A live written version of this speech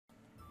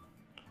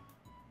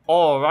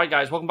Alright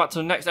guys, welcome back to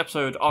the next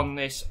episode on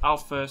this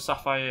Alpha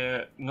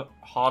Sapphire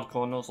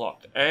Hardcore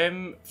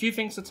Nuzlocke. Few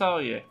things to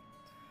tell you.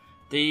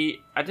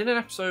 I did an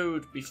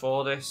episode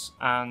before this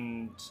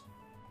and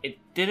it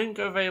didn't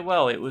go very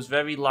well. It was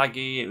very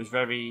laggy, it was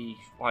very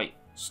like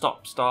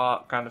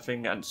stop-start kind of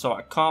thing, and so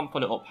I can't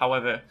put it up.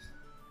 However,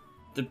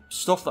 the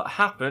stuff that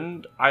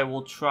happened, I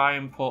will try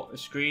and put a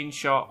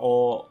screenshot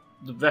or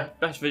the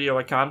best video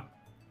I can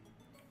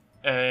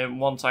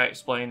once I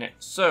explain it.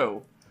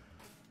 So,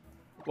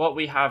 what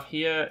we have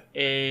here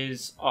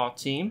is our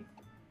team.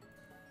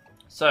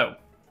 So,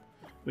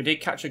 we did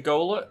catch a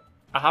goalet.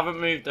 I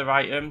haven't moved their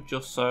item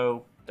just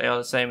so they are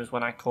the same as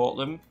when I caught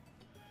them.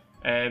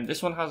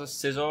 This one has a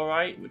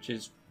Scissorite, which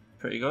is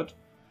pretty good.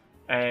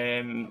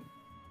 Then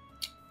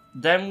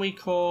we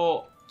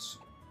caught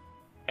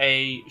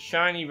a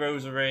shiny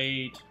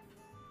Roserade.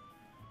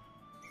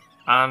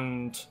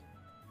 And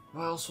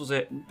what else was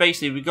it?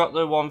 Basically, we got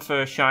the one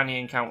for shiny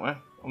encounter,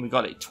 and we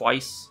got it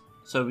twice.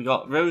 So we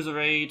got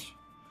Roserade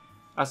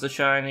as the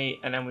shiny,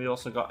 and then we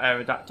also got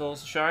Aerodactyl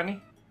as the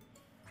shiny.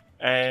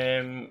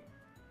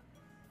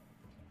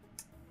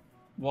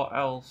 What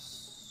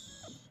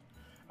else?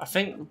 I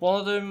think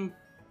one of them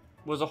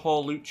was a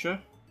Hawlucha.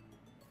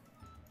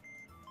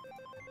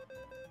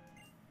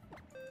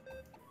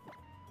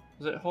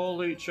 Was it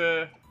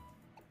Hawlucha?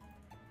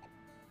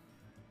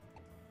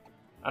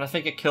 And I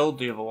think I killed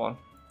the other one.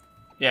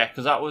 Yeah,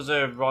 because that was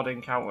a Rod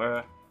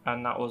encounter,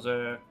 and that was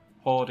a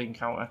Horde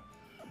encounter.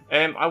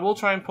 I will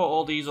try and put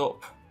all these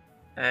up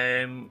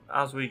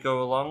as we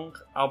go along.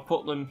 I'll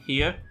put them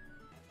here.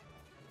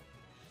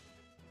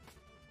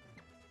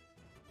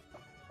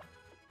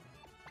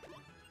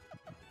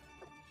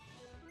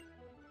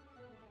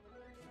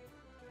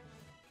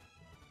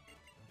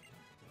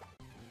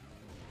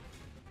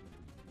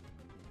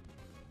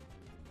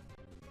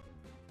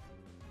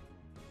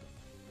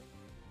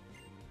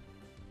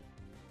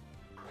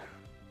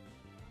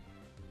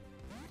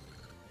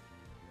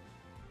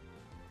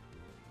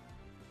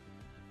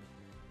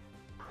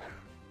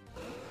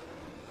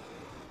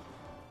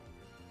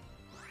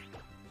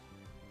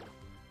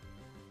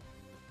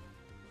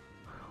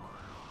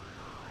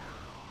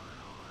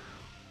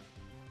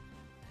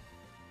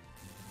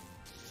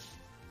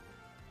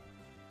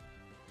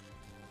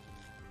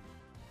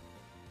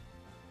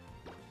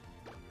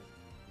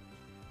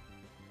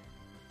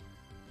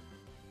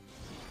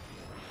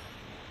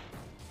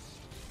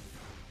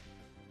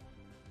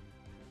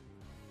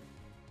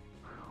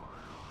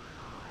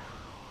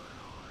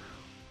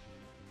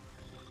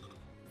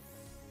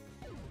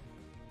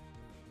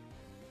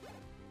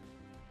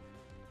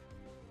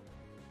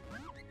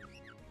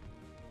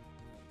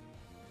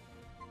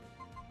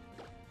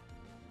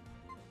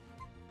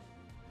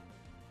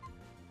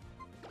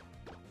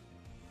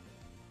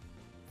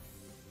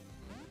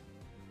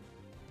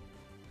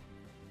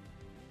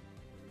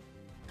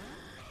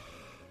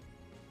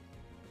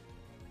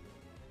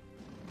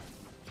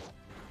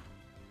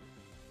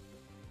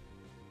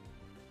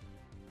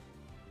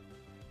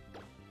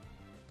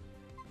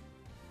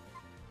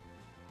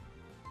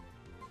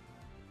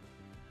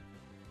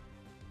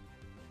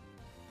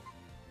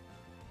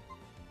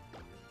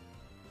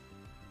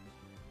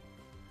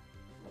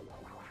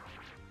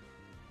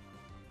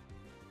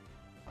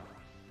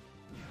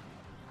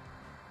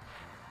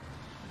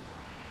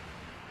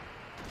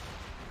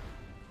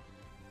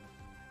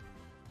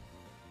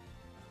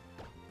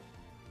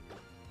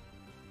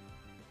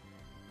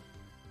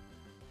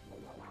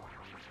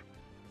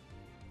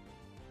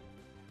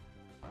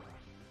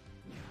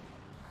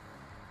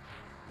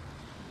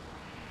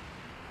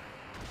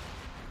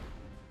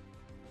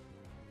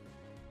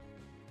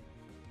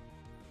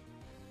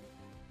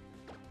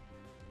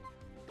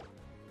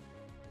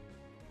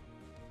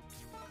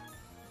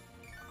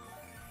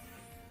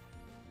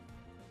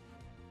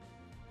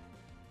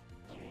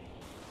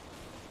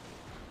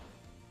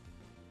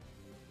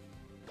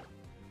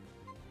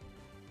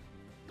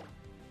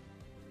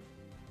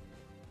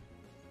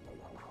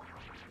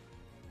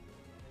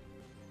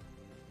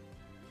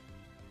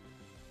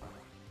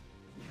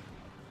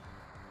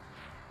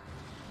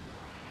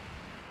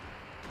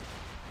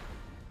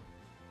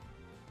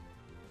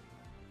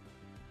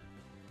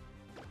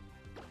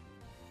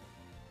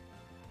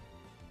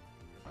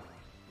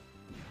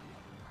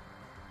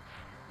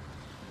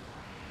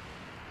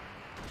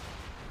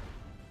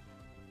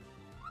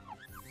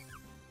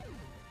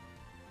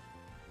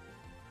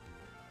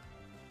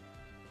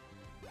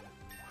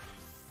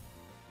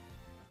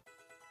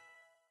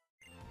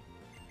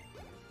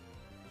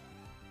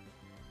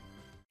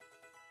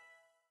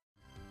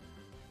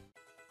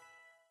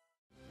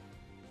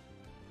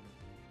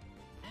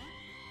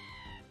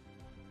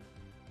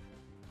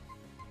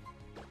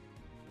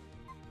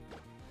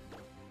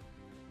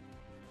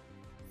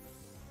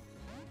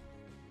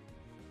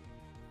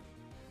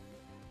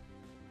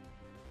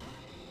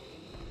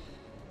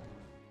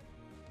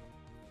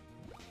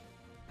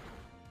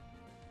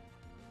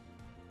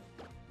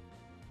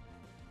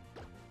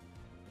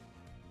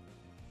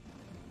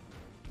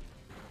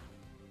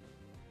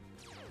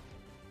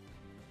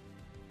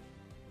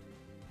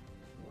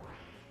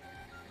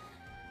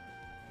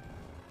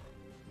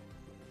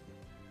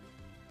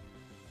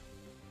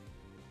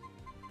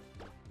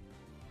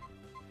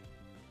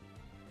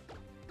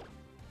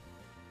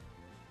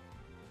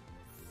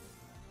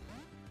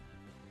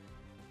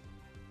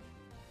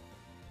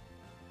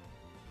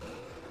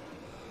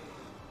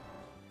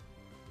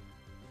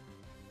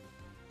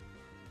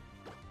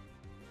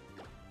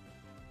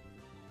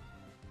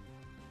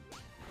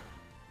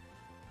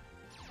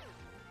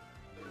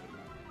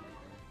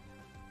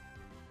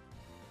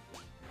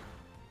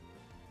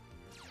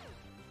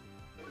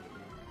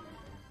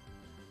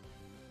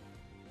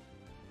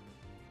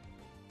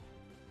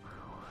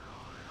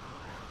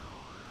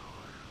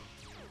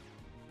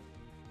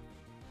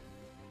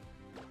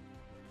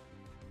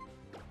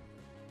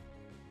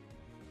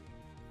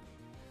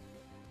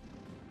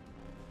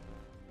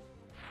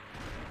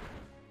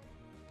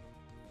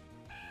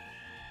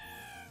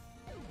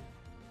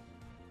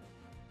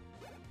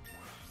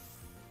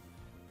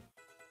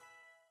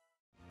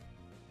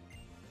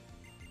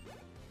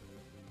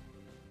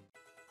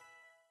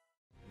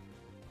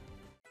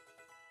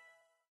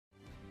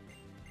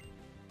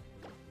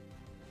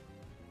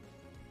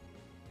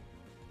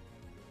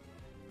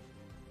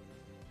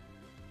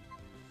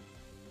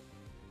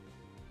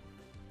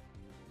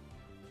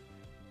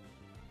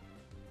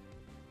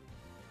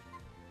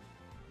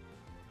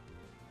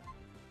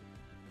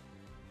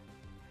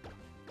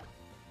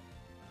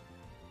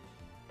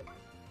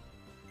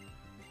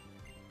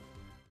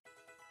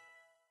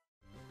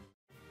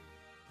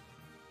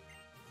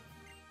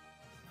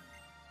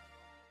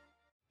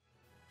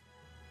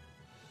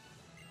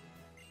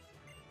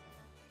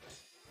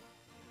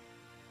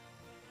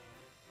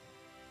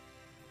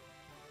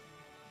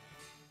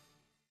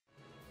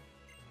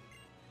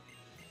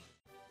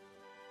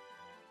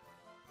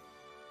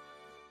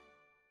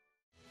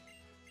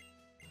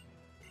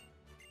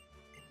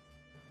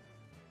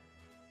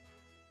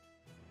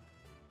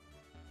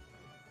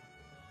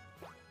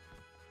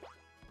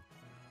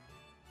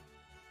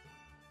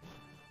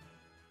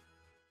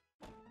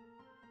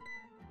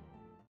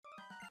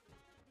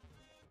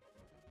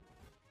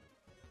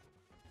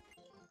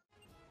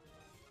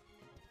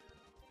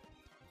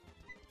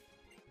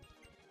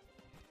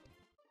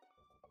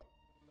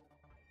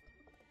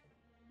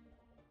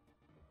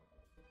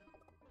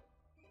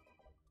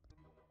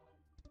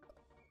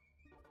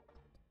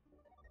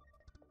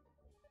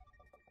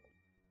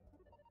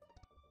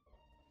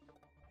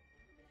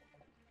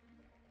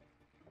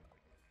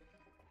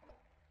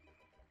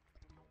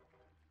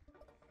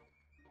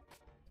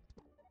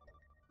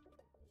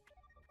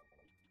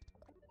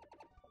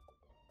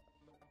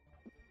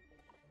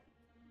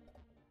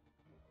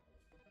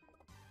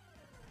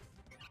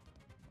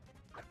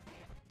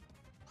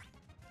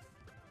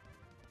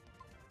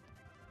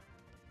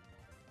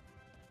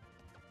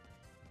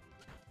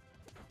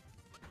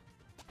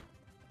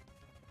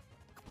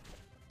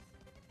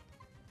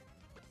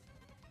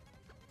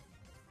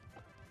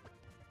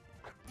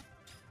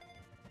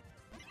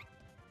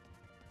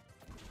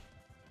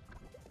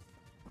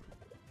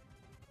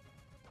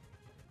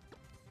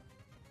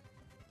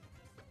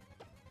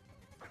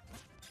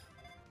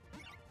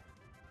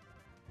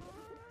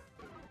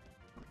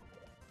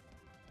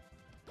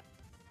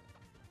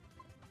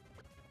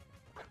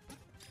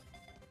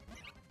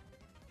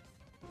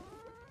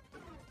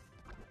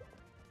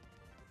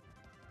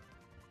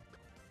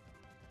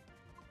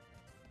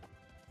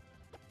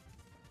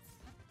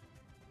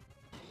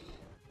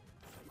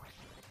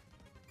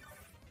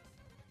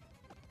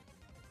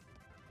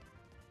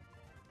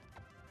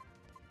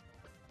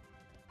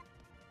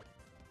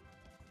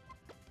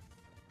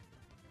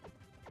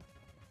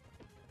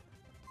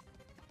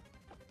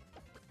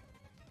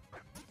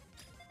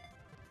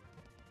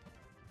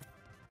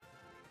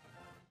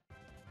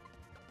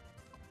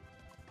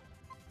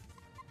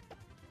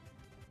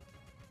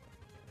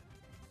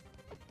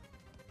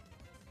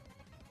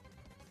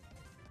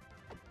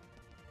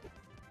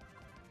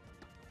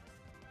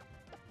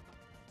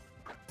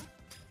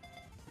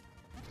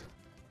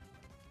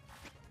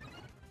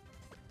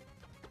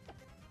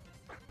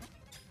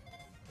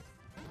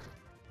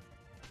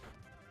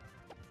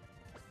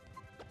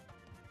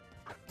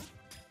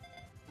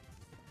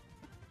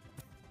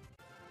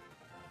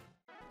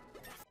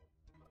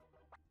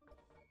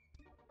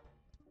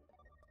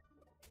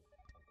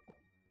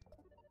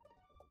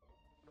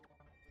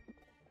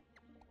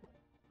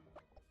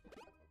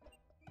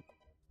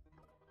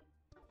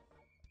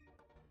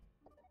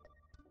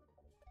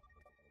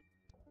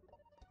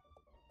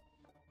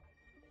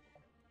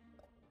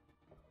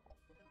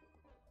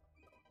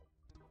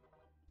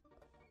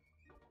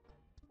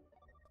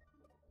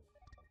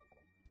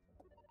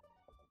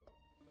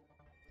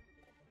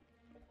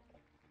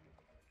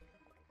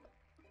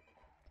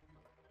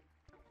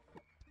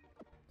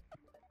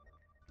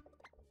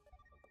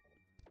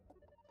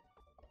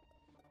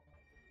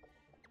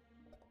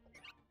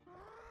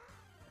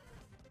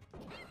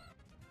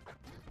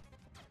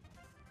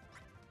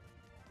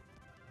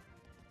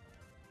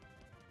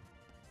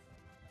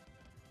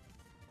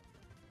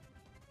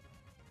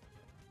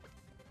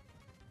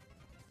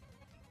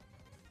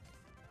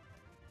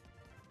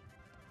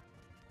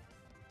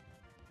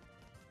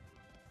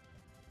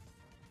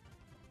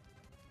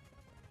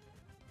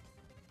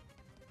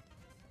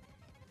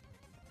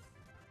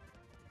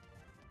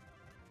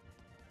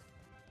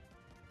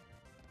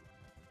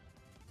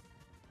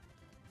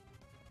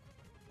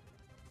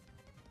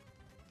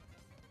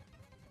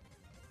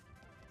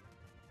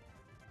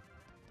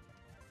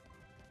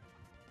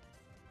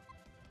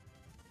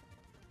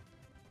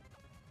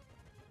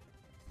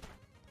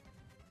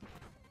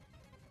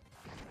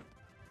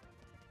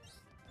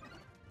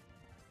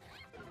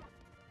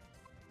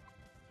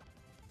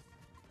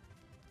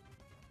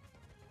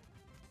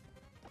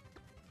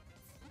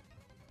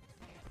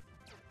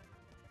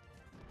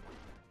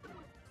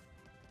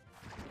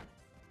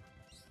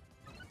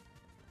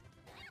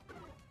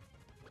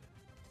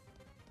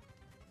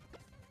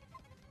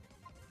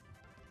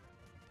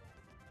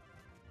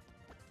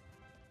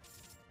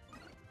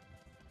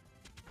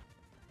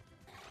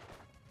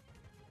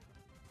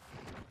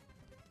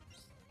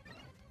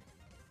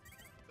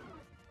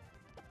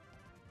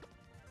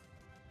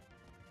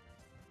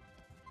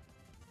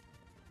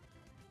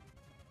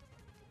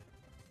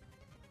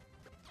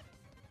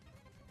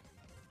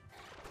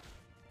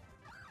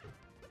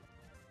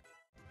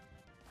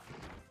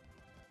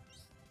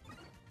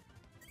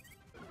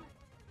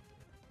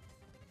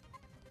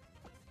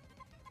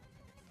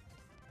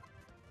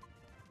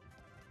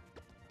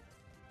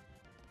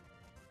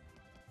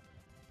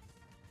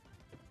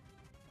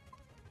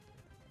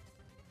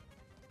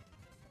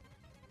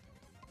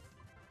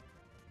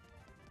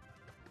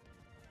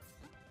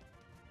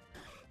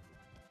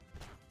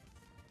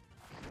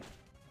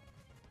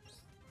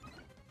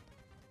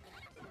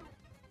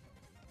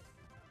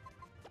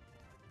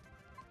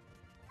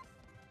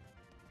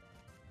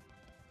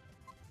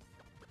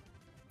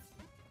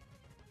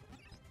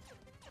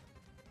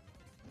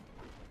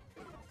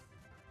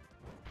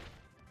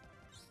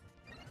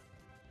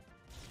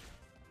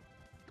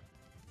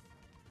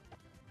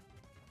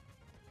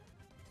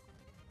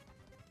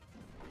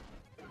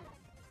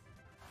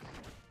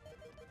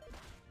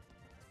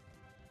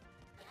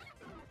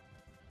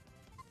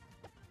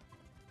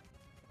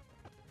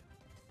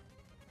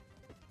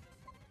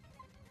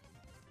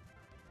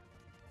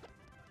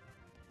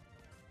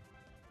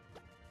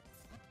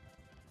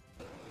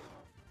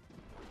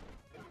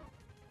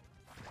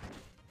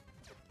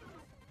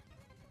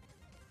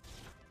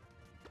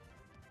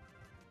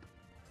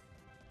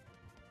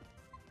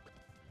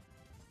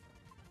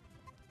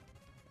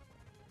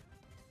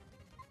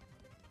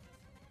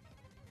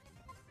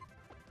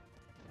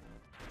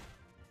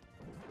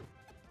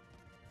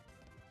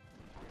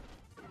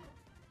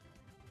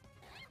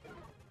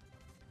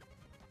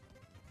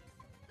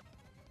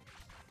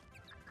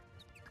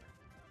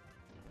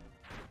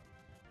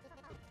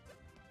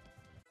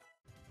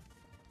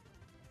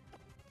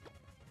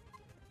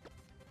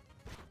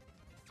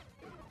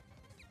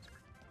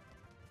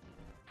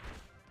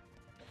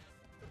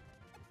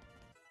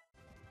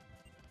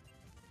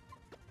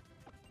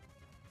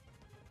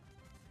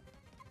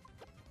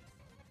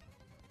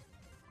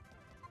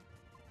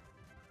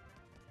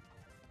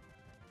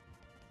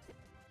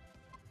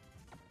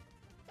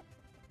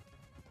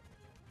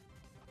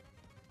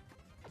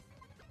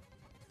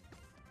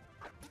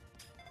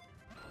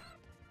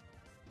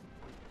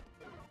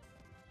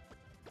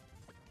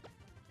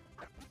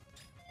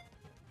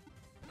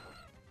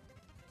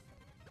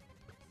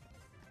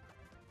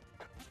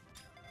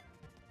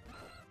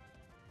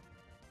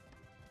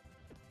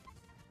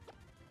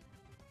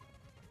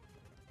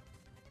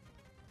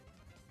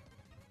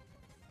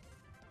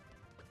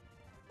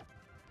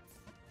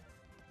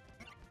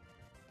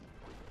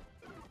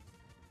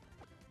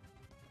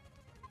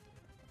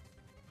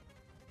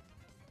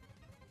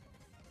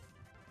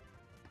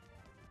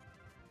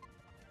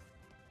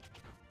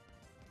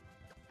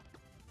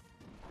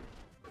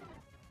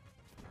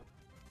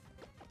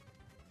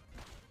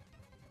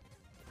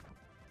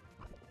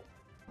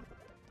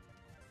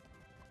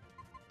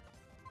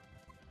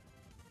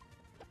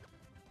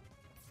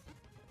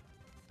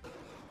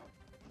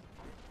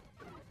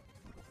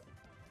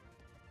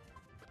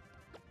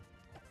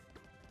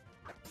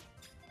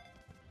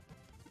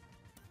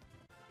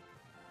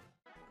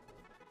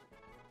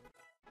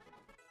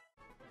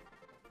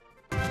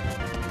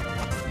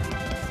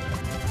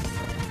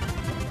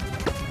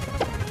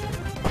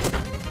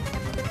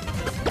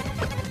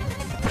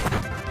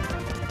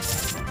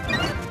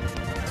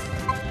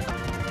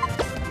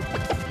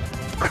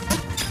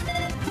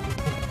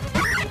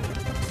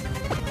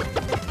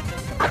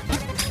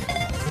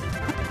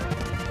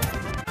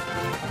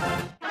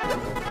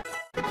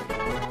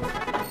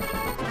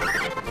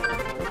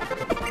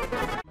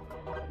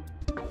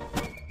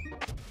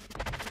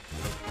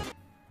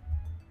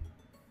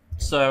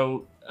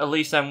 So at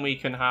least then we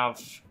can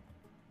have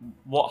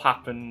what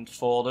happened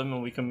for them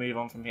and we can move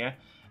on from here.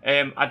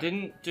 I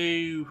didn't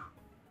do...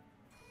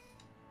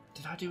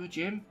 Did I do a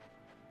gym?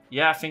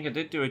 Yeah, I think I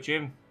did do a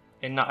gym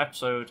in that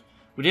episode.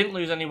 We didn't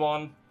lose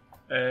anyone.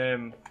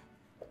 And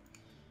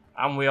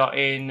we are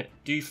in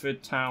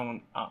Dewford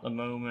Town at the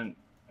moment.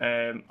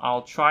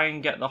 I'll try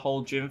and get the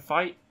whole gym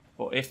fight.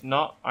 But if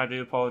not, I do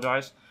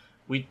apologise.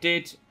 We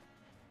did...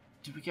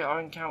 Did we get our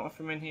encounter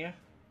from in here?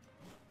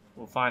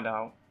 We'll find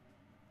out.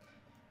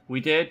 We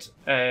did.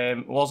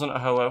 It wasn't a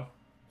Ho-Oh.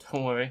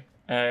 Don't worry.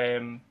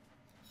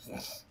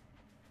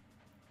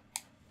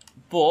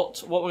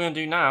 But what we're going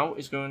to do now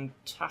is go and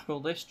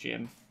tackle this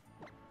gym.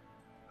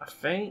 I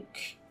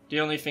think the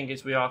only thing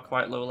is we are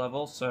quite low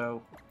level,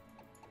 so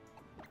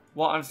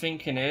what I'm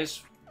thinking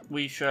is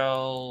we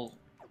shall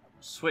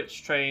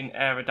switch train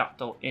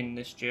Aerodactyl in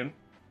this gym.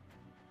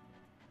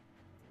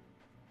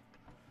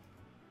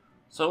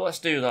 So let's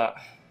do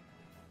that.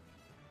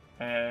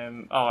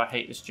 Oh, I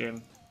hate this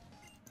gym.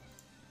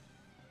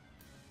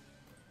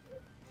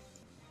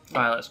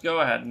 Right, let's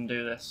go ahead and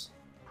do this.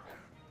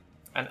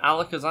 And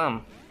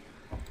Alakazam.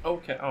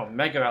 Okay, oh,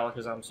 Mega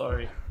Alakazam,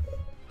 sorry.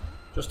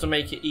 Just to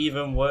make it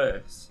even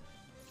worse.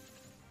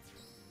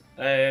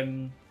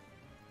 Level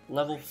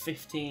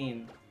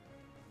 15.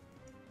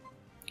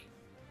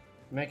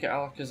 Mega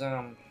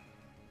Alakazam.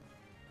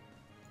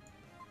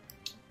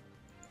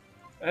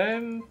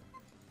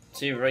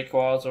 See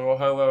Rayquaza or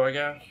Ho-Oh, I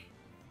guess.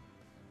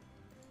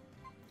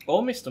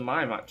 Or Mr.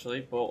 Mime,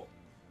 actually, but...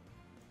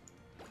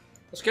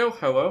 Let's go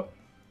Ho-Oh.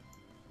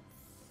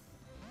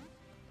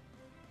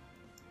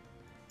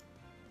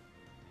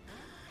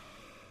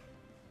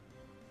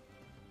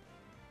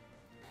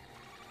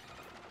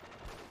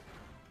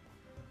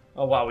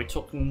 Oh wow, we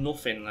took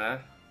nothing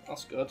there.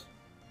 That's good.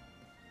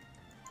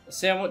 Let's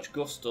see how much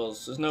Gust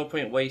does. There's no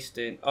point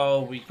wasting...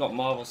 Oh, we got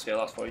Marvel Scale,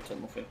 that's why we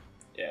took nothing.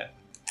 Yeah.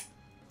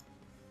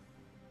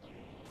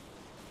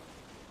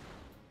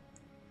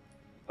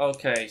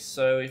 Okay,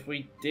 so if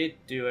we did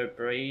do a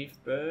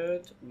Brave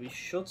Bird, we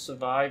should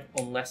survive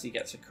unless he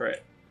gets a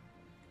crit.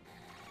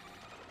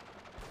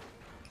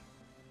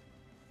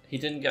 He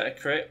didn't get a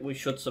crit, we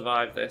should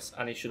survive this,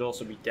 and he should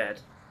also be dead.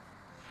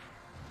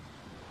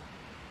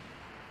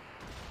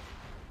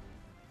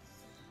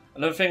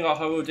 Another thing, our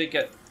Ho-Oh did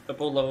get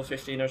above level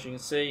 15 as you can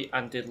see,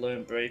 and did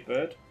learn Brave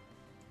Bird.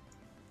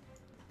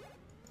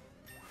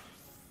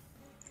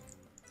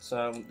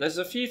 So, there's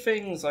a few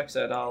things, like I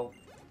said,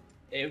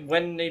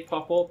 when they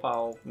pop up,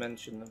 I'll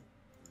mention them.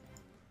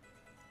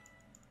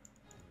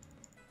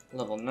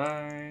 Level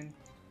 9,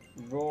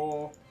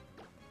 Raw.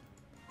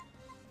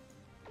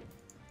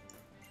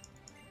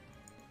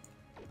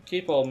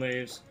 Keep all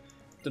moves.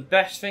 The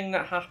best thing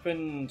that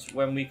happened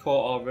when we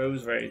caught our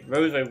Roserade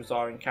was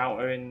our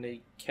encounter in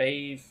the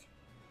cave.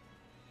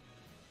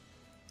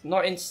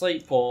 Not in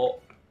Slateport.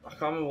 I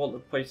can't remember what the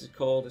place is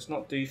called. It's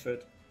not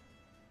Dewford.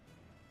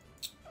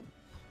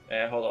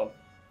 Hold on.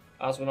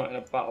 As we're not in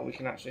a battle, we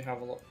can actually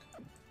have a look.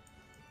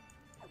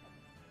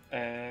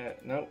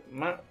 No,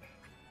 map.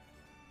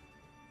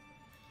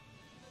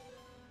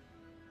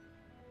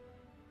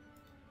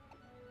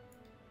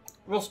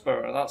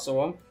 Rustborough, that's the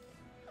one.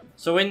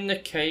 So in the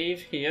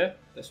cave here,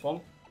 this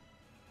one,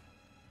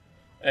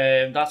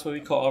 that's where we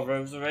caught our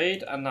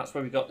Roserade, and that's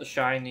where we got the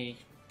shiny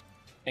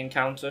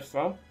encounter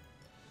from.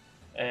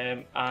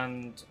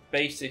 And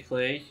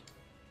basically,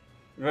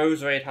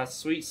 Roserade has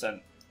Sweet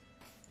Scent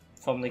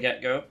from the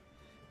get-go,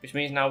 which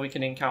means now we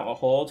can encounter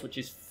hordes, which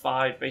is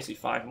basically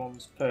 5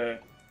 mons per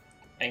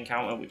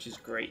encounter, which is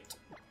great.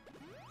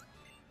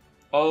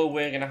 Oh,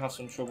 we're gonna have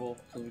some trouble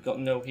because we've got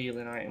no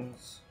healing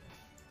items.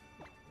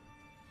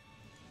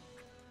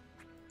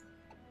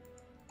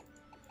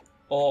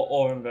 Or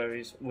orange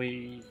berries.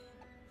 We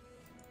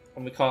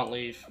can't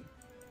leave.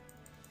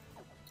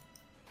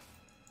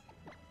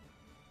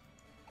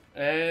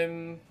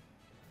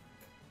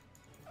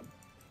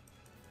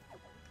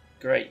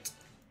 Great.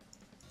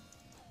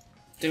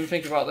 Didn't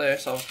think about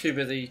this. I was too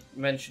busy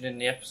mentioning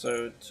the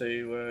episode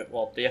to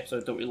well, the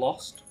episode that we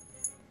lost,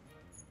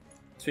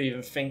 to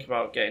even think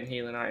about getting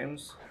healing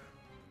items.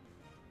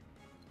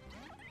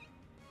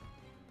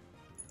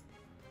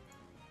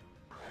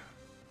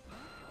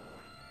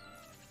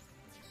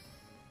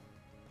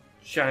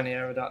 Shiny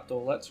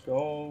Aerodactyl, let's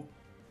go.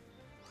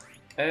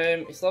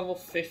 It's level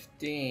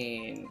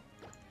 15.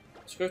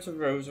 Let's go to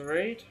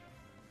Roserade,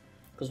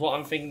 because what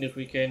I'm thinking is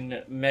we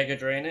can Mega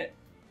Drain it.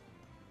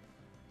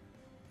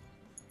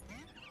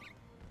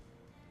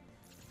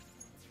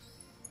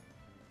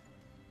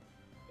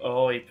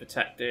 Oh, he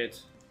protected.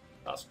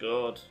 That's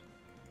good.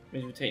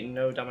 Means we're taking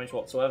no damage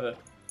whatsoever.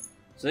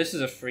 So this is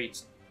a free...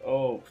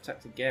 Oh,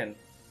 protect again.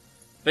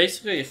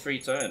 Basically a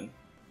free turn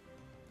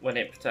when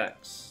it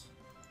protects.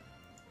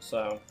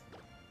 So,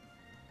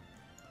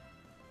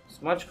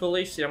 it's Magical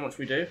Leaf, see how much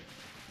we do.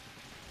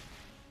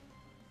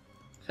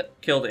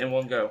 Killed it in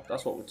one go,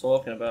 that's what we're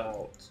talking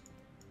about.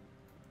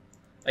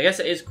 I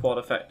guess it is quad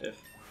effective,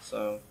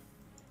 so.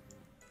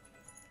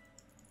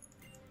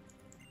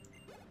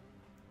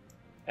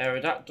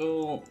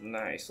 Aerodactyl,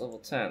 nice, level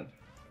 10.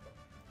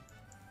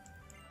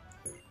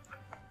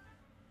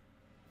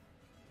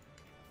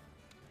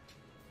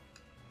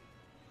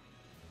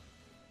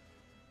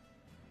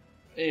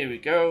 Here we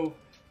go.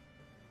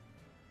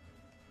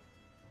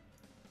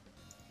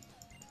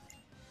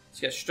 Let's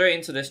get straight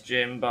into this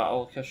gym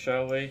battle,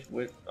 shall we?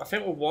 I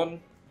think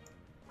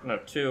we're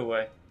 2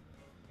 away.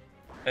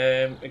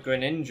 A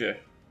Greninja.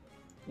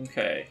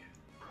 Okay.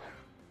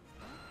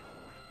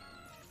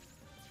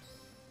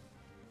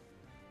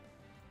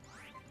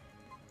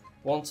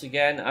 Once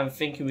again, I'm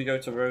thinking we go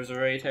to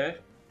Roserade here.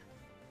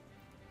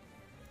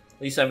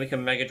 At least then we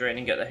can Mega Drain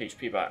and get the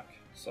HP back.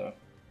 So.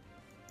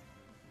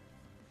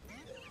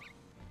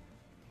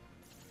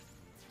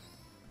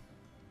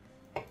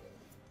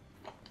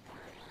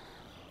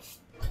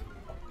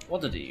 What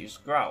did he use?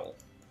 Growl.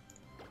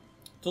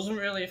 Doesn't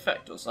really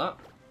affect us, that.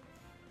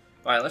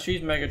 Right, let's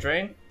use Mega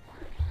Drain.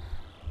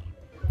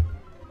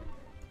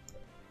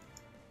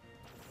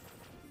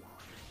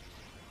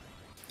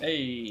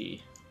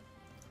 Hey.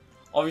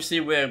 Obviously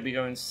we'll be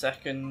going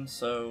second,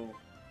 so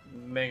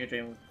Mega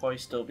Drain would probably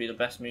still be the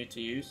best move to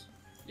use.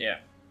 Yeah.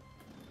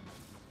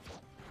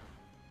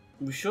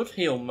 We should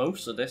heal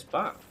most of this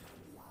back.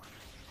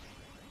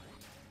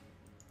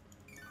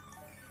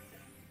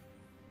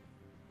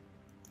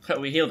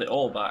 We healed it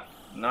all back.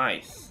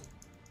 Nice.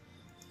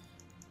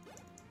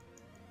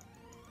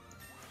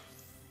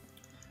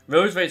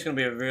 Roserade's going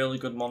to be a really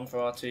good mon for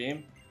our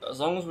team.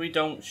 As long as we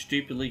don't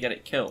stupidly get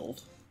it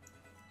killed,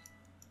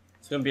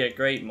 it's going to be a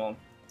great mon.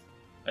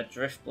 A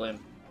Drifblim.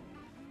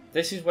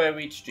 This is where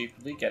we'd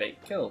stupidly get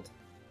it killed.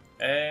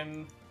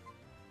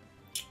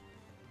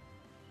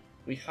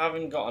 We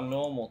haven't got a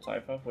normal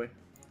type, have we?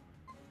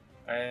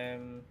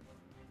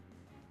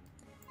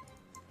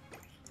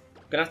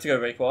 Gonna have to go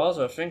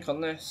Rayquaza, I think,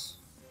 on this.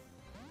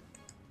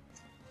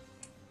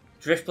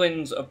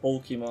 Drifblim's a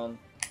bulky mon.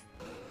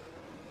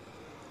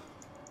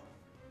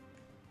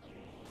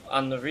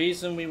 And the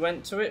reason we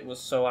went to it was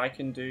so I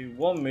can do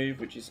one move,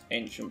 which is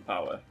Ancient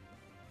Power.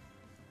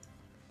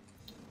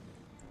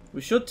 We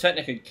should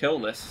technically kill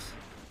this.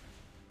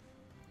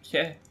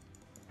 Yeah.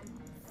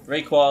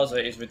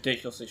 Rayquaza is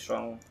ridiculously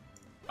strong.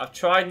 I've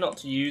tried not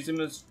to use him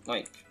as,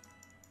 like,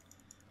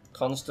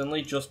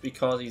 constantly, just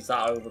because he's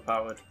that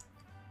overpowered.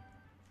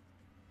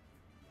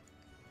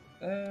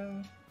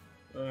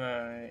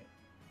 Right.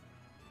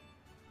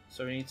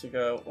 So we need to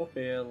go up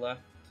here,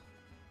 left.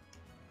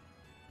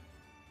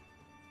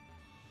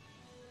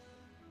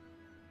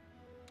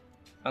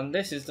 And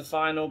this is the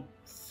final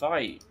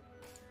fight.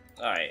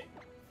 Alright.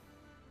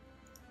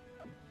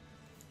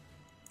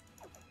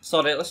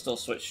 Sod it, let's still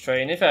switch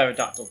train. If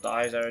Aerodactyl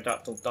dies,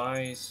 Aerodactyl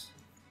dies.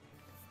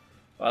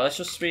 Right, let's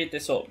just speed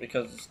this up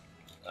because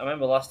I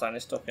remember last time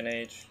this took an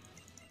age.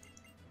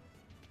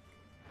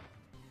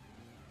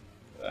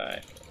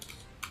 Right.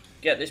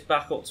 Get this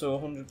back up to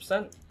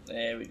 100%.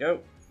 There we go.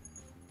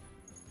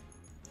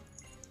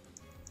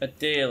 A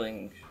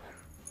Deerling.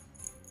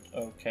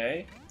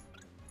 Okay.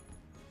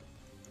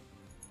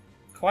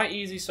 Quite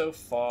easy so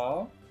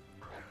far.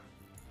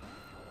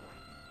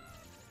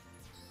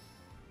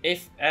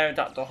 If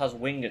Aerodactyl has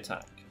Wing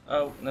Attack.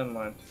 Oh, never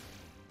mind.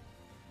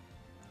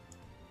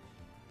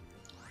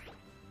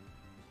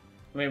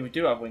 I mean, we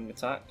do have Wing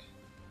Attack.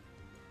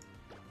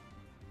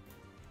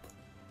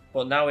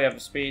 But now we have a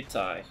Speed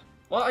tie.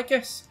 Well, I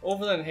guess,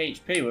 other than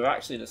HP, we're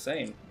actually the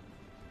same.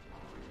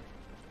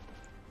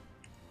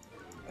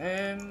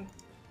 Trying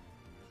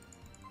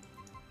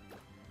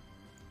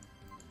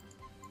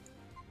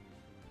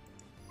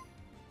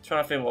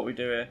to think what we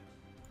do here.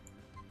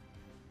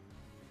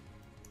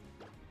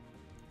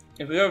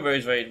 If we go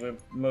Roserade, we're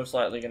most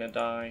likely going to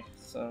die,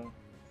 so...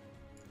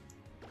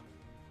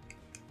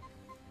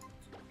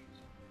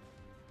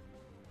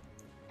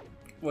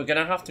 We're going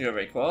to have to go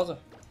Rayquaza.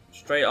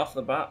 Straight off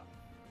the bat.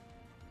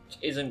 Which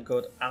isn't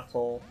good at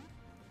all.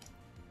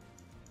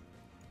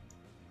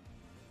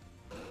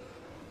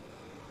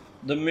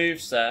 The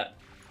moveset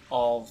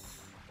of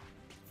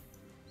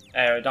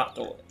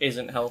Aerodactyl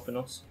isn't helping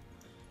us.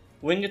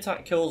 Wing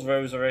Attack kills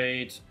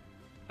Roserade,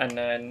 and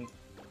then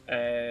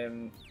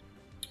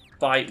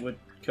Bite would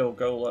kill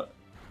Golett,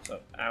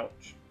 so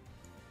ouch.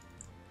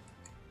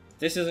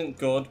 This isn't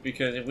good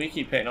because if we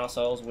keep hitting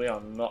ourselves, we are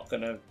not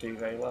going to do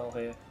very well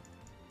here.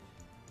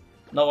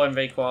 Not when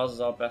Rayquaza is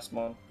our best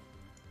mon.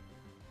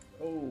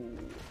 Oh.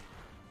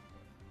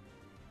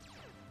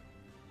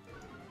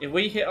 If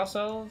we hit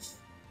ourselves...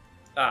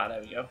 Ah,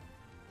 there we go.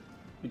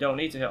 We don't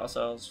need to hit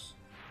ourselves.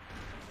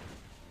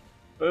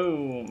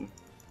 Boom.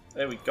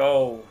 There we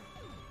go.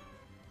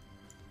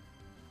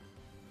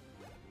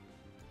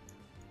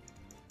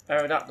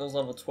 Aerodactyl's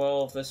level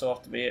 12. This will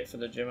have to be it for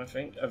the gym, I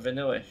think. A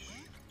Vanillish.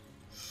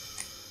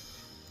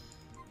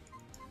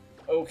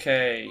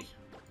 Okay.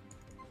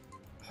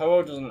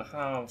 Ho-Oh doesn't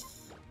have...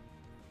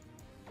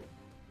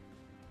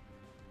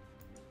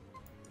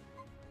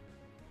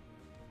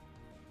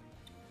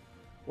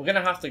 We're going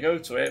to have to go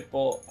to it,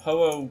 but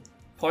Ho-Oh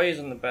probably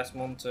isn't the best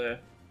one to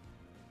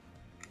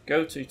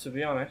go to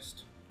be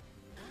honest.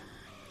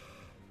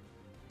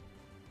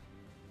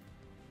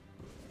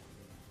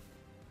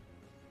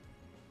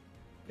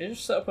 Did you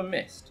just set up a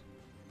mist?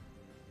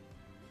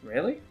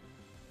 Really?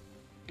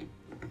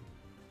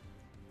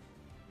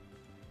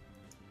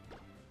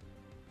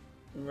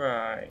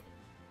 Right.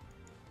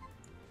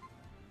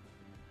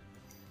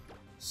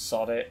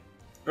 Sod it.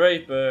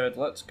 Brave Bird,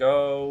 let's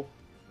go.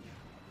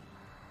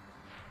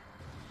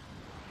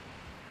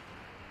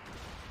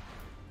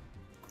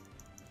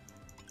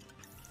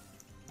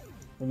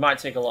 We might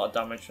take a lot of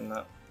damage from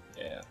that.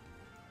 Yeah.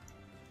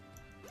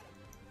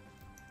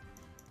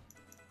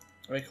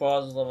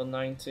 Rayquaza's level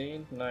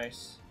 19.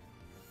 Nice.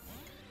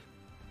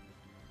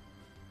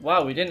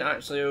 Wow, we didn't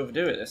actually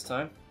overdo it this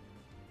time.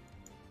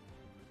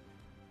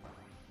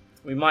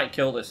 We might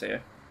kill this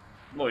here.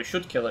 Well, we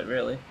should kill it,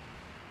 really.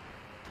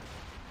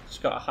 It's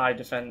got a high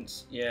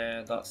defense.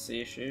 Yeah, that's the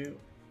issue.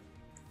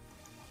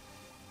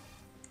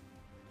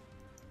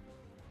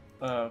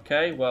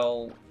 Okay,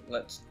 well,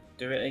 let's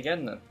do it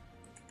again then.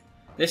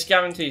 This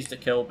guarantees to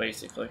kill,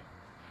 basically.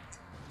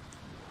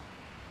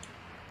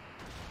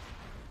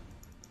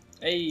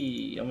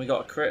 Hey, and we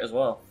got a crit as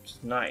well, which is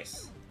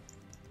nice.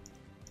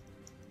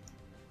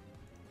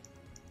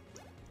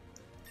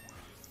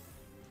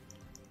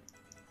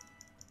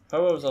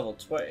 Ho-Oh's level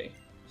 20.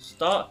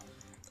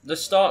 The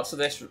starts of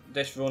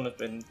this run have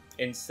been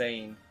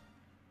insane.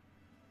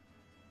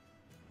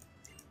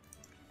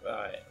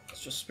 Right,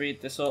 let's just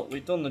speed this up.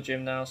 We've done the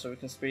gym now, so we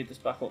can speed this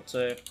back up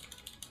to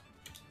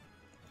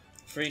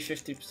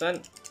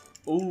 350%.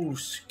 Ooh,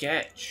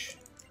 sketch.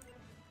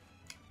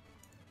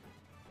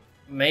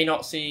 May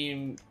not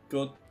seem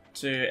good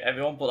to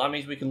everyone, but that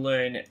means we can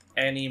learn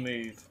any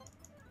move.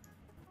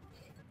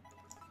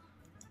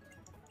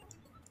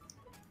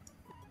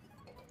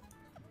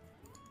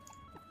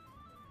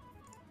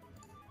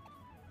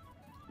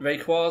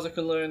 Rayquaza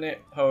can learn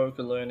it, Ho-Oh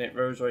can learn it,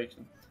 Roserade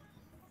can.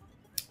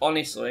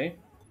 Honestly,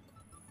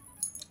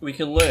 we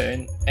can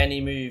learn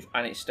any move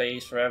and it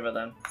stays forever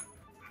then.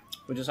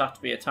 We just have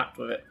to be attacked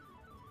with it.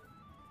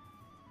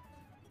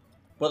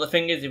 But the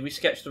thing is, if we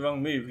sketch the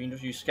wrong move, we can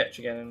just use sketch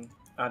again and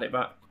add it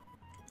back.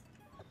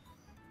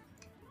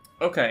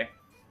 Okay.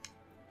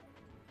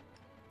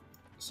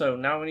 So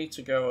now we need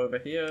to go over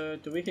here.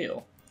 Do we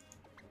heal?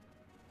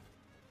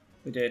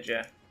 We did,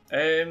 yeah.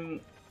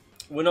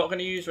 We're not going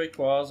to use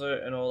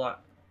Rayquaza and all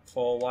that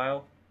for a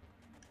while.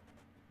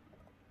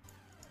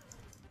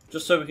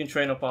 Just so we can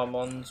train up our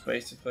mons,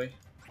 basically.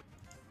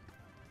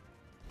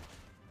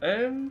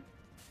 I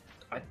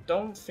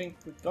don't think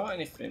we got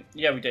anything.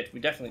 Yeah, we did.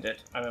 We definitely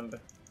did. I remember.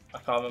 I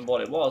can't remember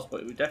what it was,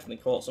 but we definitely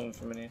caught something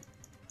from in here.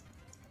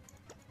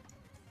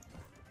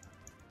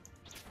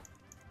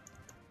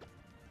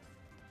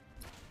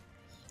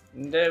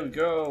 And there we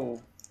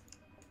go.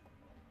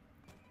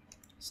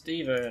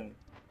 Steven.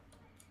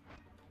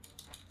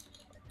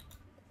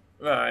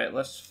 Right,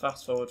 let's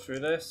fast forward through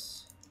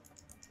this.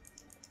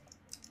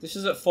 This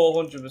is at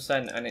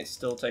 400% and it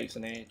still takes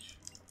an age.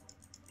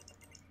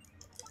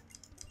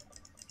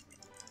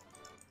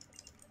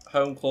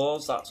 Home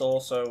Claws, that's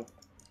also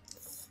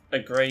a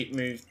great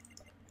move.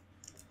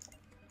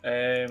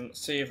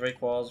 See if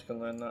Rayquaza can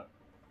learn that.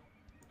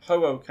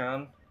 Ho-Oh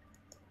can.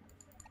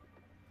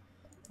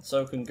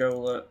 So can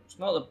Golett. It's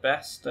not the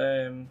best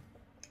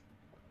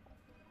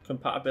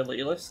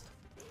compatibility list.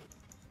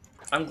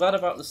 I'm glad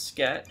about the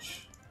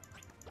sketch.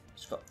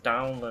 It's got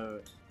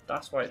download.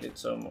 That's why it did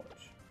so much.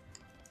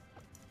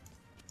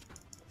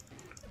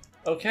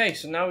 Okay,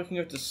 so now we can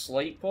go to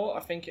SLATEPORT,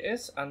 I think it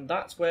is, and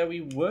that's where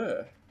we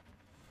were.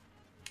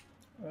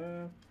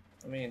 I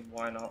mean,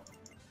 why not?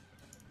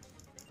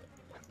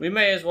 We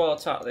may as well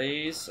attack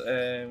these.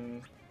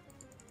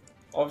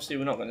 Obviously,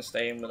 we're not going to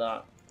stay in with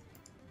that.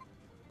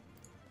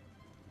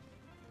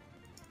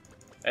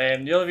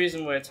 The other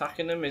reason we're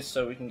attacking them is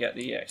so we can get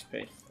the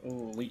EXP.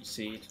 Ooh, Leech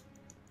Seed.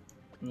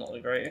 Not the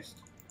greatest.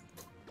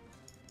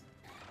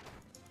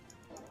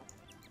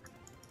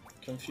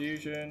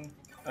 Confusion.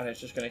 And it's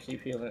just going to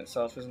keep healing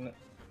itself, isn't it?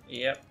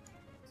 Yep.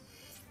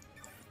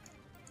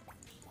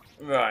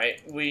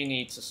 Right, we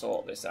need to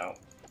sort this out.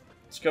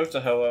 Let's go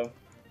to Ho-Oh.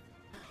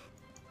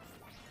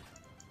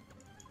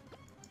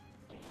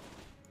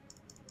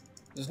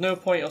 There's no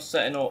point us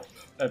setting up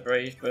a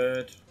Brave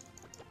Bird.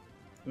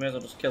 May as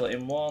well just kill it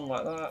in one,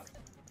 like that.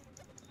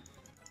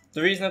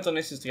 The reason I've done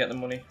this is to get the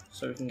money,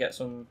 so we can get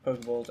some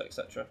Pokeballs,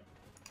 etc.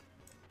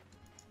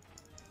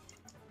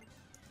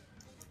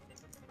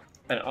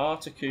 An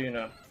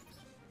Articuno.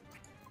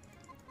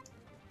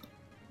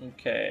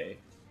 Okay.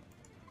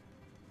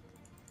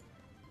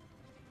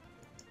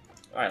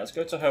 Alright, let's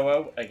go to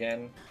Ho-Oh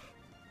again.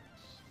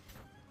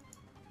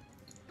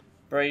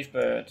 Brave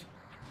Bird.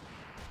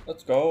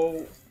 Let's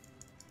go.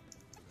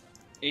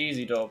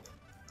 Easy dub.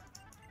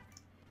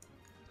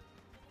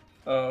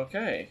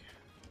 Okay.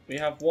 We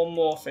have one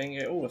more thing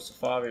here. Oh, a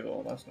Safari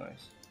Ball. That's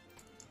nice.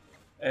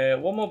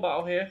 One more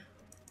battle here.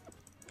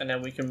 And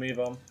then we can move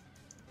on.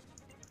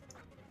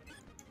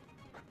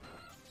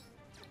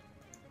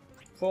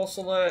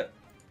 Corsola,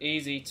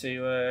 easy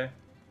to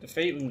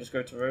defeat. We can just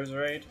go to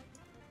Roserade.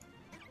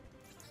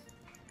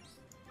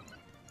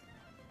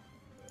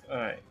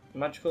 Alright.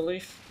 Magical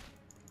Leaf.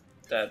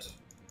 Dead.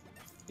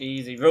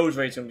 Easy.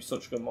 Roserade's gonna be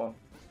such a good one.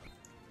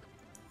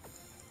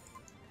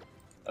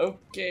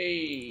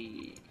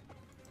 Okay.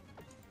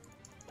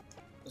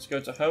 Let's go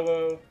to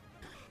Ho-Oh.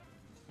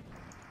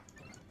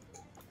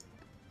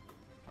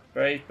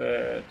 Brave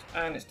bird.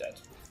 And it's dead.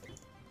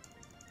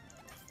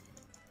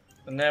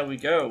 And there we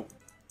go.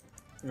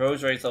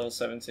 Roserade's level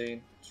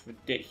 17. It's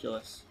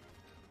ridiculous.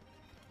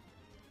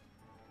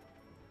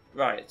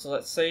 Right, so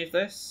let's save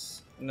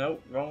this.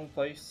 Nope, wrong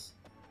place.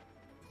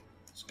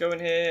 Let's go in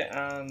here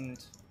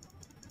and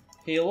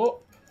heal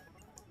up.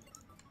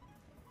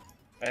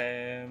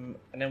 And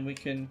then we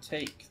can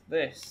take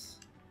this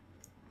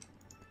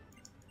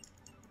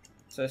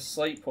to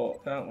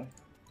SLATEPORT, can't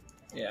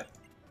we? Yeah.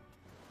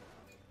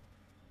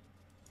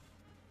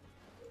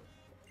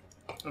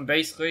 And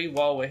basically,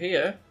 while we're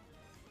here,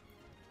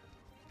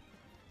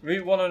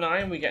 Route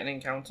 109, we get an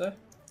encounter.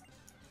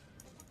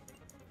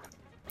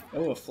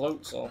 Oh, a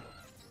float soul.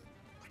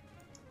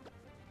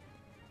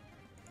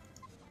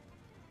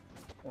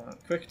 Right,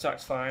 quick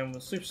attack's fine.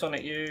 We'll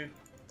supersonic you.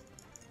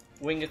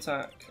 Wing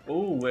attack.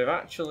 Oh, we're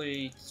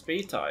actually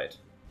speed tied.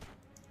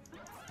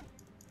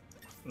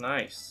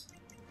 Nice.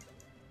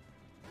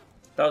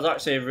 That was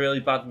actually a really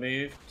bad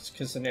move, just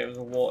considering it was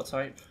a water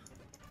type.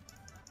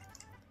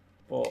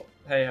 But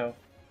hey ho.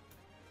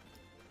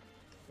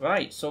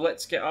 Right, so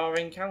let's get our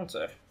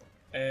encounter.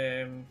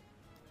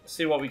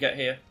 See what we get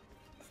here.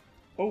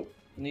 Oh,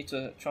 need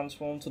to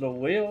transform to the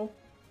wheel.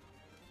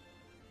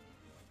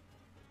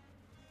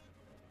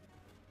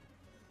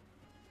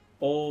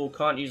 Oh,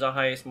 can't use our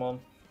highest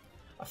mon.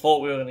 I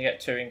thought we were going to get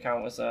 2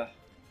 encounters there.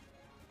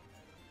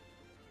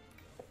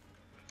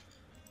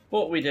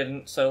 But we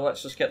didn't, so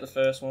let's just get the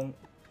first one.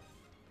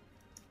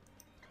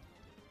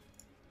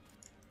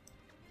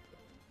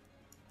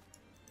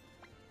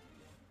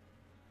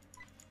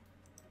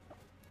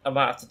 I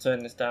might have to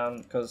turn this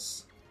down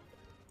because,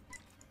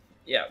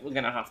 yeah, we're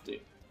going to have to.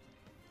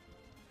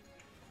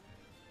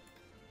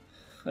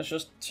 Let's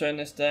just turn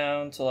this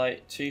down to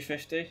like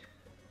 250.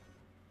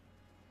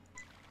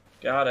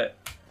 Got it.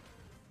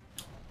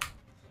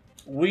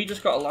 We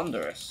just got a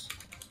Landorus.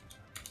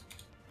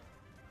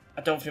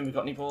 I don't think we've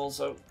got any balls,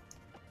 so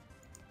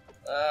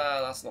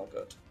that's not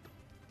good.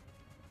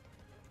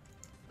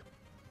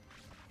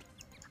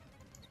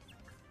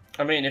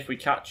 I mean, if we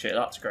catch it,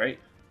 that's great.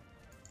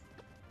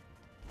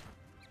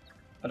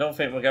 I don't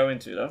think we're going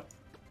to, though.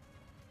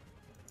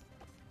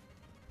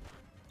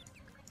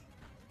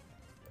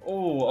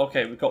 Oh,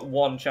 okay, we've got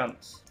 1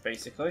 chance,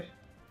 basically.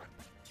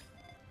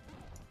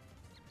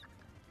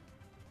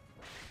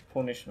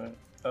 Punishment.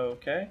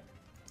 Okay.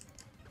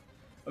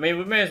 I mean,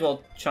 we may as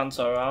well chance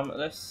our arm at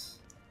this.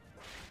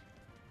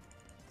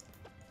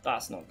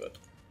 That's not good.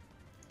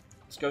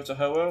 Let's go to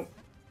Ho-Oh.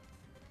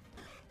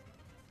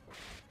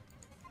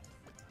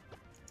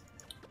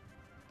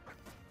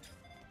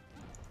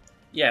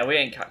 Yeah, we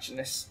ain't catching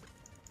this.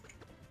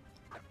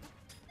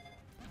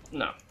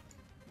 No.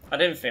 I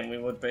didn't think we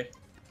would be.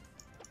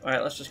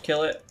 Alright, let's just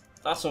kill it.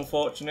 That's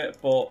unfortunate,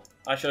 but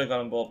I should have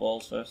gone and bought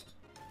balls first.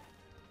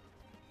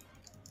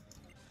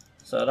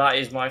 So that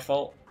is my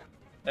fault.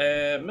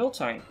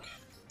 Miltank.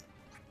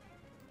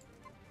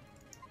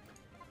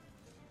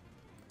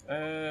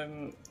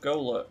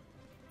 Golett.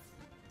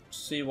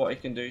 See what he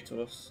can do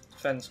to us.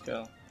 Defense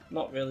curl.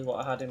 Not really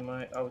what I had in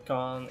mind. Oh, we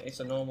can't.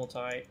 It's a normal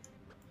type.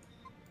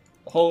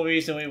 The whole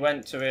reason we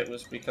went to it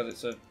was because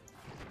it's a...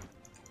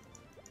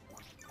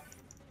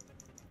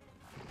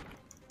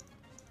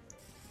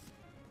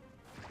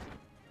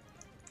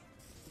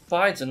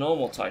 Fide's a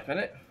normal type, isn't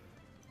it?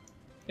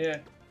 Yeah.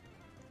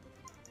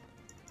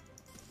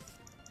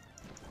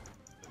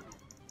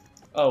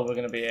 Oh, we're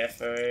gonna be here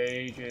for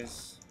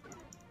ages.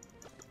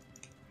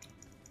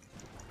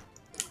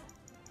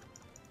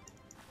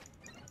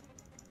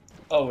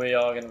 Oh, we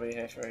are gonna be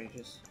here for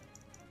ages.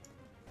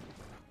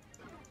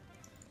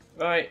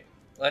 Right,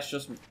 let's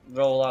just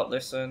roll out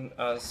this in,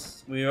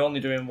 as we were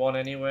only doing 1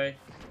 anyway,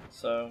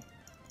 so...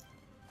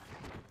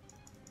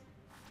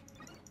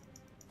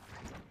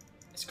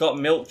 It's got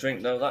milk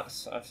drink though,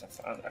 that's... I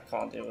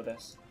can't deal with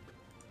this.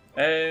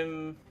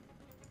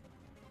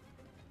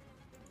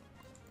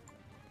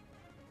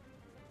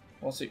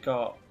 What's it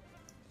got?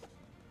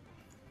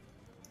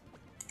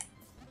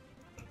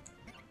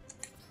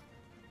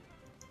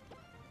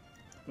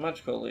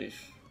 Magical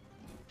leaf.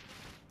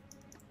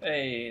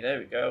 Hey, there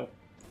we go.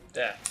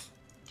 Death.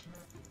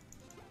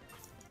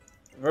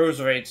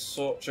 Roserade's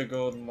such a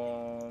good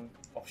one.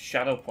 Oh,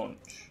 Shadow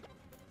Punch.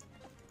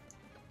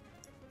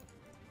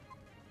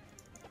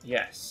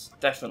 Yes,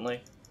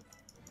 definitely.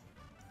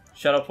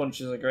 Shadow Punch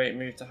is a great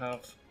move to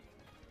have.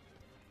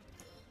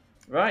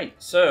 Right,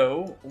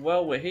 so,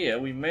 while we're here,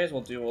 we may as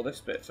well do all this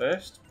bit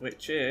first,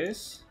 which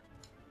is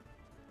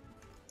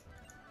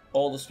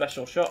all the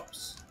special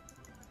shops.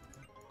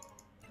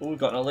 Oh, we've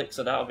got an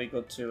elixir, that'll be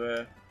good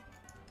to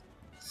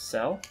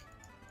sell.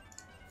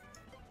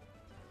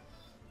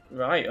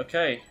 Right,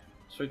 okay.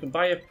 So we can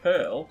buy a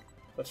pearl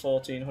for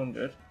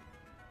 1400.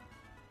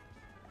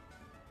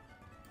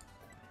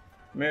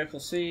 Miracle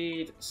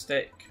Seed,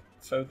 Stick,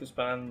 Focus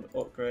Band,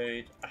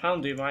 Upgrade. A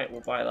Houndoomite,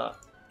 we'll buy that.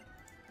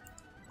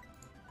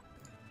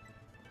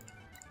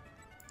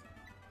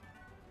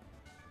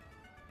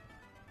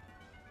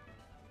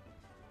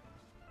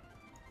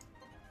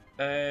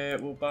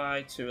 We'll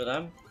buy 2 of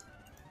them.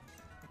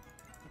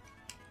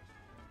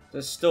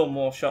 There's still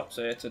more shops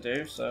here to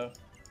do, so.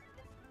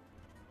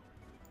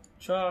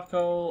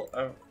 Charcoal,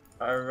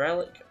 a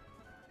relic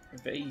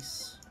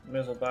vase. May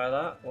as well buy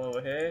that while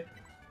we're here.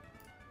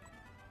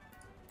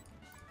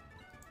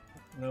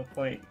 No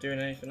point doing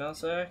anything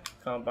else there.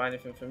 Can't buy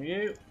anything from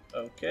you.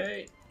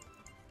 Okay.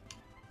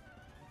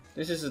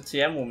 This is a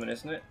TM woman,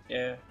 isn't it?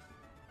 Yeah.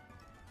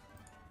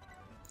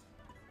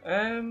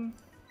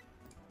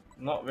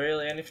 Not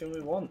really anything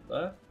we want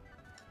there.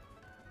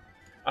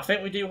 I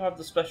think we do have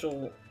the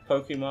special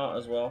Pokemon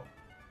as well.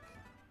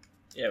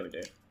 Yeah, we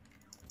do.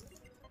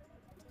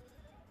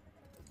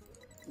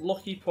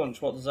 Lucky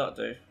Punch, what does that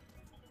do?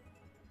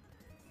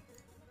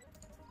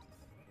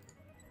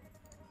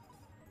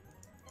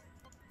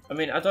 I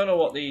mean, I don't know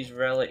what these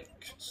relic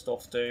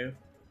stuff do,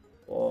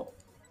 but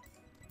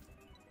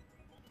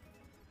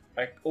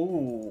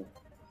ooh,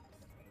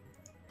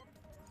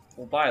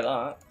 we'll buy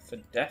that for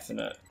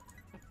definite.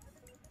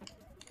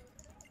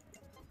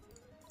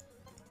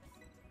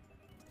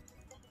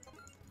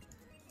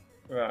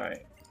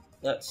 Right,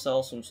 let's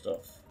sell some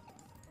stuff.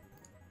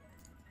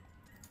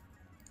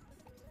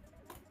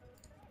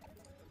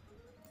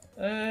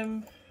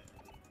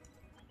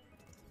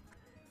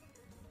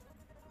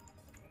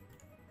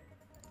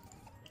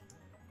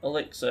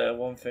 Elixir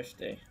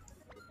 150.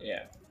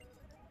 Yeah.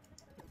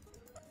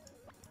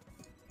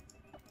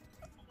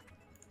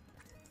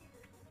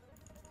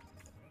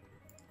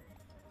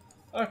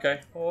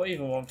 Okay, well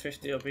even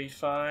 150 will be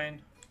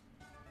fine.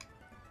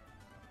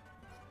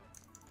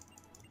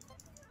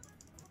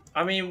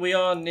 I mean, we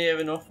are near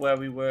enough where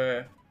we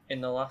were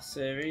in the last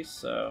series,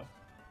 so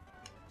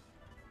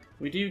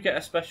we do get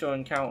a special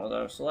encounter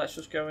though, so let's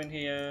just go in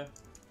here.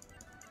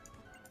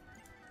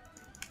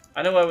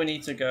 I know where we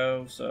need to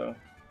go, so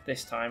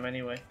this time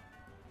anyway.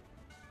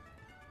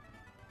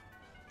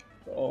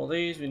 For all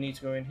these, we need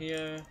to go in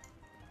here.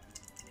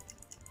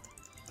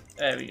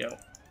 There we go.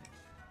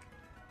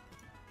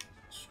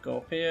 Just go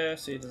up here,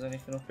 see if there's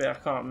anything up here. I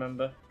can't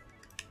remember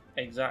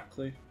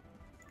exactly.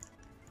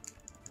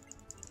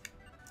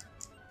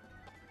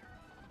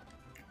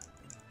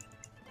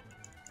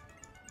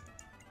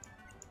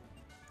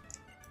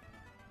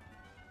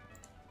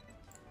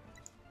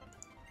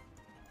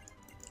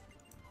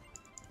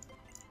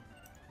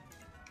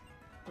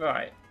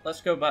 Right,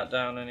 let's go back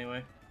down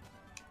anyway.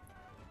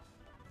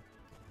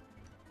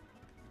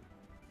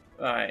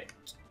 Right,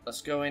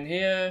 let's go in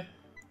here.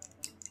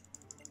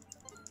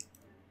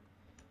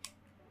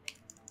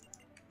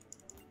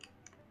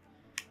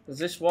 There's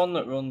this one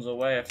that runs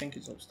away, I think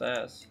it's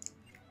upstairs.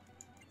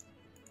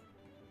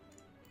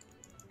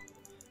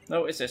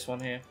 No, it's this one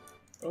here.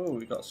 Oh,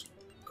 we got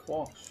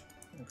squash.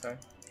 Okay.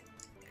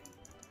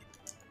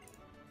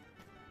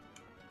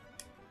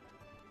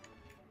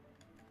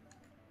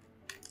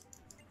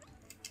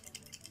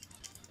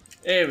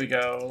 Here we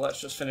go, let's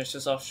just finish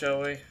this off,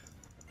 shall we?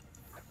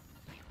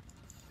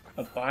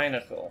 A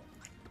binacle.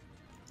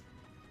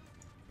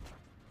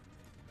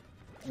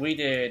 We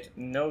did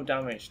no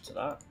damage to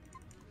that.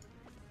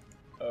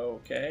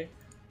 Okay.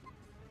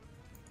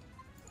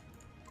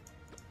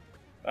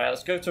 Alright,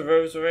 let's go to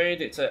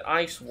Roserade. It's an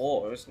ice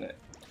water, isn't it?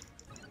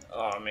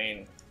 Oh, I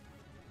mean,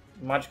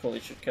 magically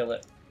should kill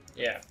it.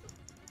 Yeah.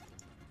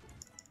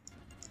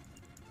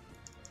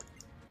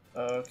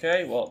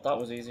 Okay, well, that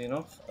was easy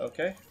enough.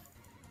 Okay.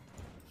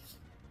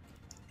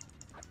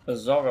 A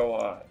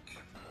Zoroark.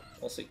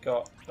 What's it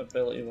got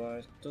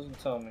ability-wise? Doesn't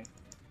tell me.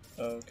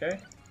 Okay.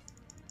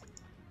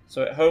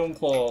 So it home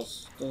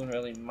claws. Doesn't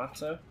really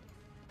matter.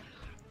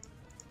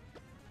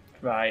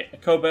 Right, a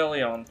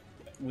Cobalion.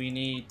 We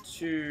need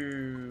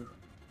to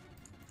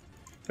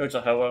go to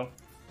Ho-Oh.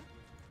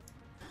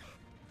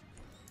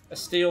 A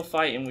steel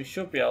fighting, we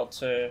should be able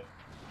to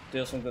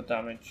deal some good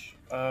damage.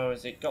 Oh,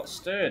 has it got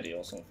sturdy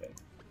or something?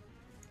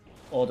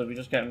 Or did we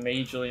just get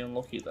majorly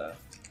unlucky there?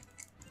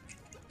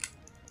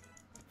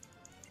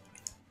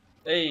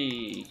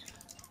 Hey,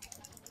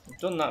 we've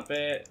done that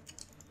bit.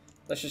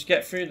 Let's just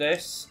get through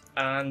this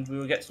and we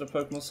will get to the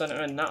Pokemon Center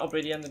and that'll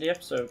be the end of the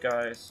episode,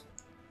 guys.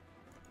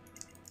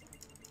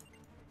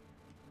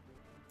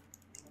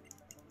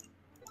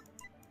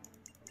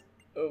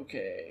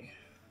 Okay.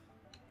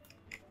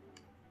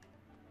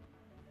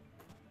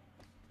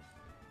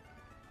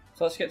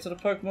 So let's get to the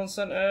Pokemon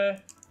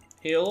Center,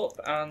 heal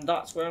up, and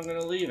that's where I'm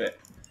going to leave it.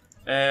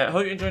 I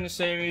hope you enjoyed the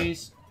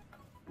series.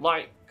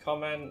 Like,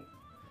 comment,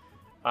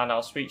 and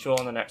I'll speak to you all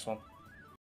in the next one.